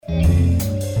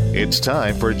It's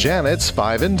time for Janet's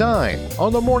 5 and Dine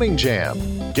on the Morning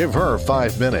Jam. Give her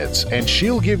 5 minutes and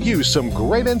she'll give you some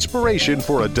great inspiration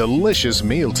for a delicious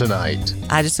meal tonight.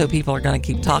 I just hope people are going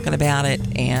to keep talking about it,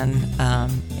 and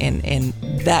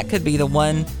that could be the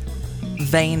one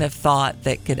vein of thought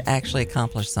that could actually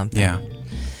accomplish something. Yeah.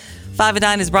 5 and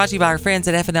Dine is brought to you by our friends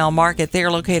at F&L Market.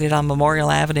 They're located on Memorial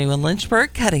Avenue in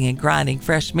Lynchburg, cutting and grinding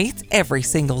fresh meats every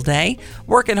single day,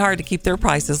 working hard to keep their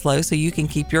prices low so you can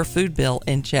keep your food bill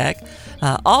in check.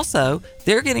 Also,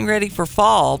 they're getting ready for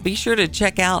fall. Be sure to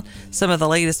check out some of the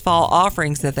latest fall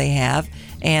offerings that they have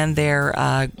and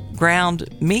their ground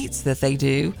meats that they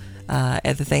do.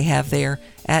 That they have there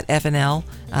at F&L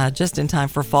just in time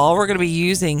for fall. We're going to be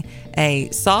using a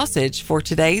sausage for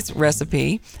today's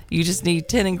recipe. You just need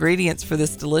 10 ingredients for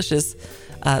this delicious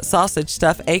sausage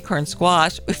stuffed acorn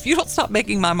squash. If you don't stop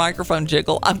making my microphone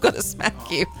jiggle, I'm going to smack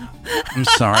you. I'm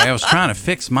sorry. I was trying to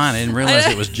fix mine. I didn't realize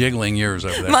it was jiggling yours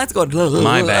over there. Mine's going...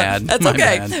 My bad. That's My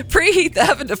okay. bad. Preheat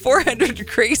the oven to 400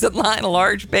 degrees and line a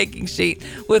large baking sheet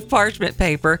with parchment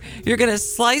paper. You're going to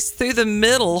slice through the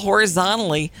middle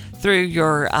horizontally through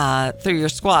your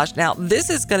squash. Now, this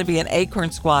is going to be an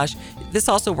acorn squash. This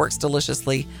also works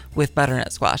deliciously with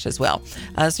butternut squash as well.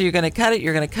 So you're going to cut it.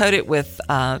 You're going to coat it with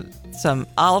some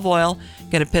olive oil.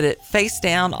 You're going to put it face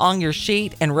down on your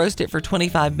sheet and roast it for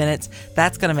 25 minutes.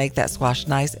 That's going to make that squash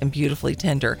nice and beautifully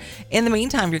tender. In the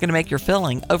meantime, you're going to make your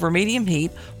filling. Over medium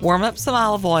heat, warm up some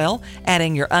olive oil, add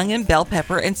in your onion, bell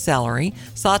pepper, and celery.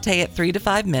 Saute it 3 to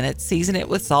 5 minutes. Season it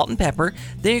with salt and pepper.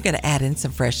 Then you're going to add in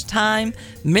some fresh thyme,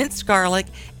 minced garlic,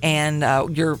 and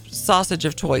your sausage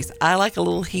of choice. I like a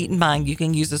little heat in mine. You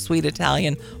can use a sweet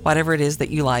Italian, whatever it is that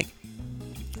you like.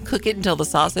 Cook it until the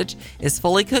sausage is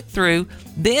fully cooked through.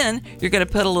 Then you're going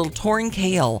to put a little torn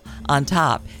kale on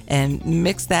top and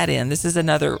mix that in. This is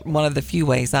another one of the few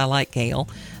ways I like kale.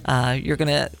 You're going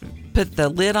to put the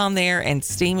lid on there and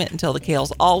steam it until the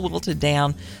kale's all wilted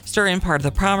down. Stir in part of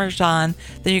the Parmesan.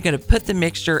 Then you're going to put the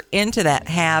mixture into that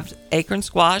halved acorn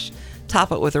squash.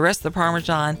 Top it with the rest of the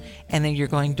Parmesan, and then you're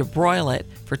going to broil it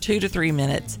for 2 to 3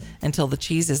 minutes until the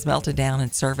cheese is melted down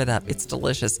and serve it up. It's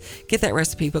delicious. Get that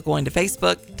recipe by going to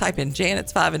Facebook, type in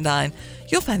Janet's 5 and Dine.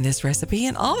 You'll find this recipe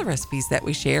and all the recipes that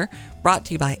we share, brought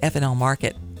to you by F&L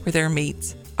Market, where their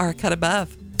meats are a cut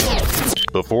above.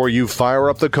 Before you fire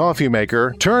up the coffee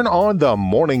maker, turn on the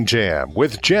Morning Jam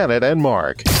with Janet and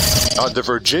Mark on the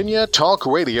Virginia Talk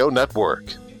Radio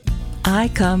Network. I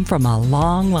come from a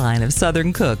long line of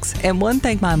Southern cooks, and one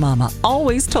thing my mama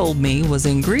always told me was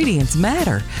ingredients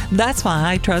matter. That's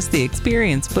why I trust the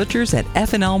experienced butchers at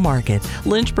F&L Market,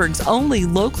 Lynchburg's only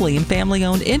locally and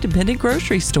family-owned independent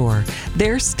grocery store.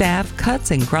 Their staff cuts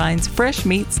and grinds fresh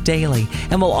meats daily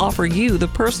and will offer you the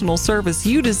personal service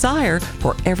you desire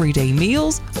for everyday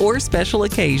meals or special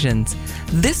occasions.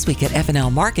 This week at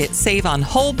F&L Market, save on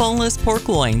whole boneless pork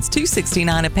loins,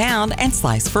 $2.69 a pound, and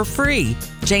slice for free.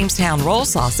 Jamestown roll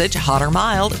sausage, hot or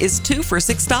mild, is 2 for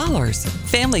 $6.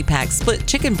 Family pack split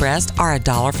chicken breast are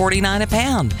 $1.49 a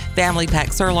pound. Family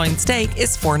pack sirloin steak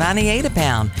is $4.98 a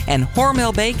pound. And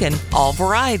Hormel bacon, all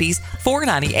varieties,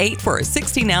 $4.98 for a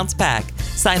 16-ounce pack.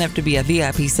 Sign up to be a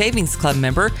VIP Savings Club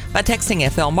member by texting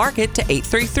FL Market to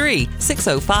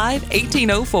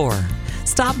 833-605-1804.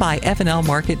 Stop by F&L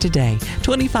Market today,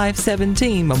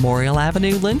 2517 Memorial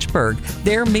Avenue, Lynchburg.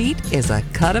 Their meat is a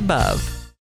cut above.